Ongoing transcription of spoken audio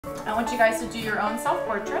I want you guys to do your own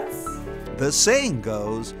self-portraits. The saying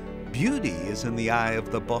goes, beauty is in the eye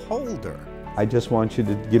of the beholder. I just want you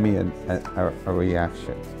to give me a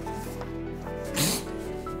reaction.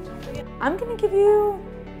 I'm gonna give you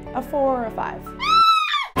a 4 or a 5.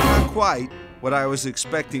 Not quite what I was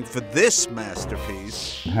expecting for this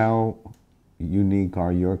masterpiece. How unique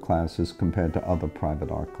are your classes compared to other private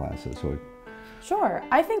art classes? Sure.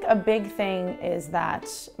 I think a big thing is that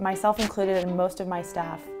myself included and most of my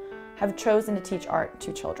staff have chosen to teach art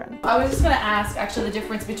to children. I was just going to ask actually the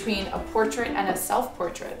difference between a portrait and a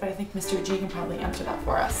self-portrait, but I think Mr. G can probably answer that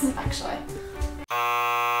for us, actually.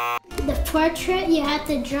 The portrait, you have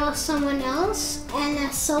to draw someone else, and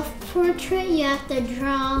a self-portrait, you have to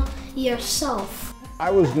draw yourself. I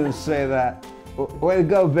was going to say that. Way to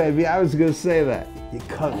go, baby. I was going to say that. You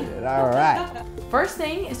covered it. All right. First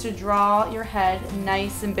thing is to draw your head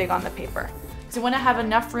nice and big on the paper. So we want to have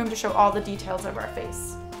enough room to show all the details of our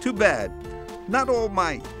face. Too bad. Not all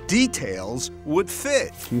my details would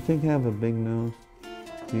fit. Do you think I have a big nose?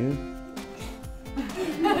 You?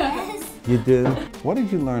 Yes. You do? What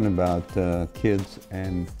did you learn about kids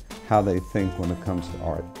and how they think when it comes to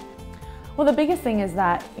art? Well, the biggest thing is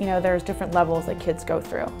that, there's different levels that kids go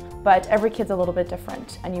through, but every kid's a little bit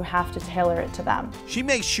different and you have to tailor it to them. She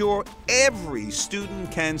makes sure every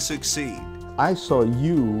student can succeed. I saw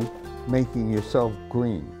you making yourself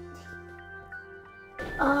green.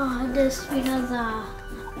 Oh, this because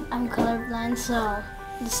I'm colorblind, so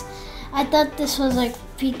I thought this was like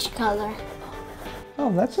peach color.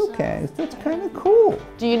 Oh, that's okay. That's kind of cool.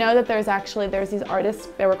 Do you know that there's these artists,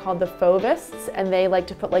 they were called the fauvists, and they like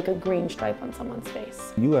to put like a green stripe on someone's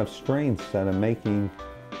face. You have strengths that are making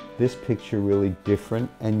this picture really different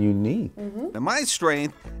and unique. And my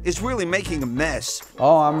strength is really making a mess.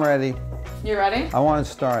 Oh, I'm ready. You ready? I want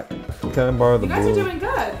to start. Can I borrow the blue? You guys are doing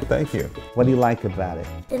good. Thank you. What do you like about it?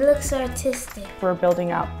 It looks artistic. We're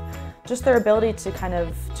building up just their ability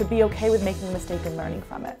to be okay with making a mistake and learning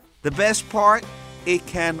from it. The best part, it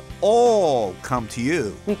can all come to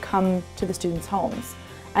you. We come to the students' homes,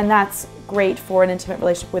 and that's great for an intimate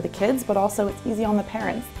relationship with the kids, but also it's easy on the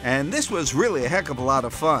parents. And this was really a heck of a lot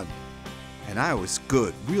of fun. And I was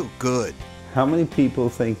good, real good. How many people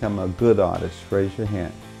think I'm a good artist? Raise your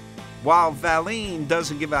hand. While Valine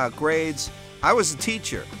doesn't give out grades, I was a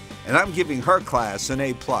teacher, and I'm giving her class an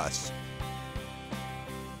A+.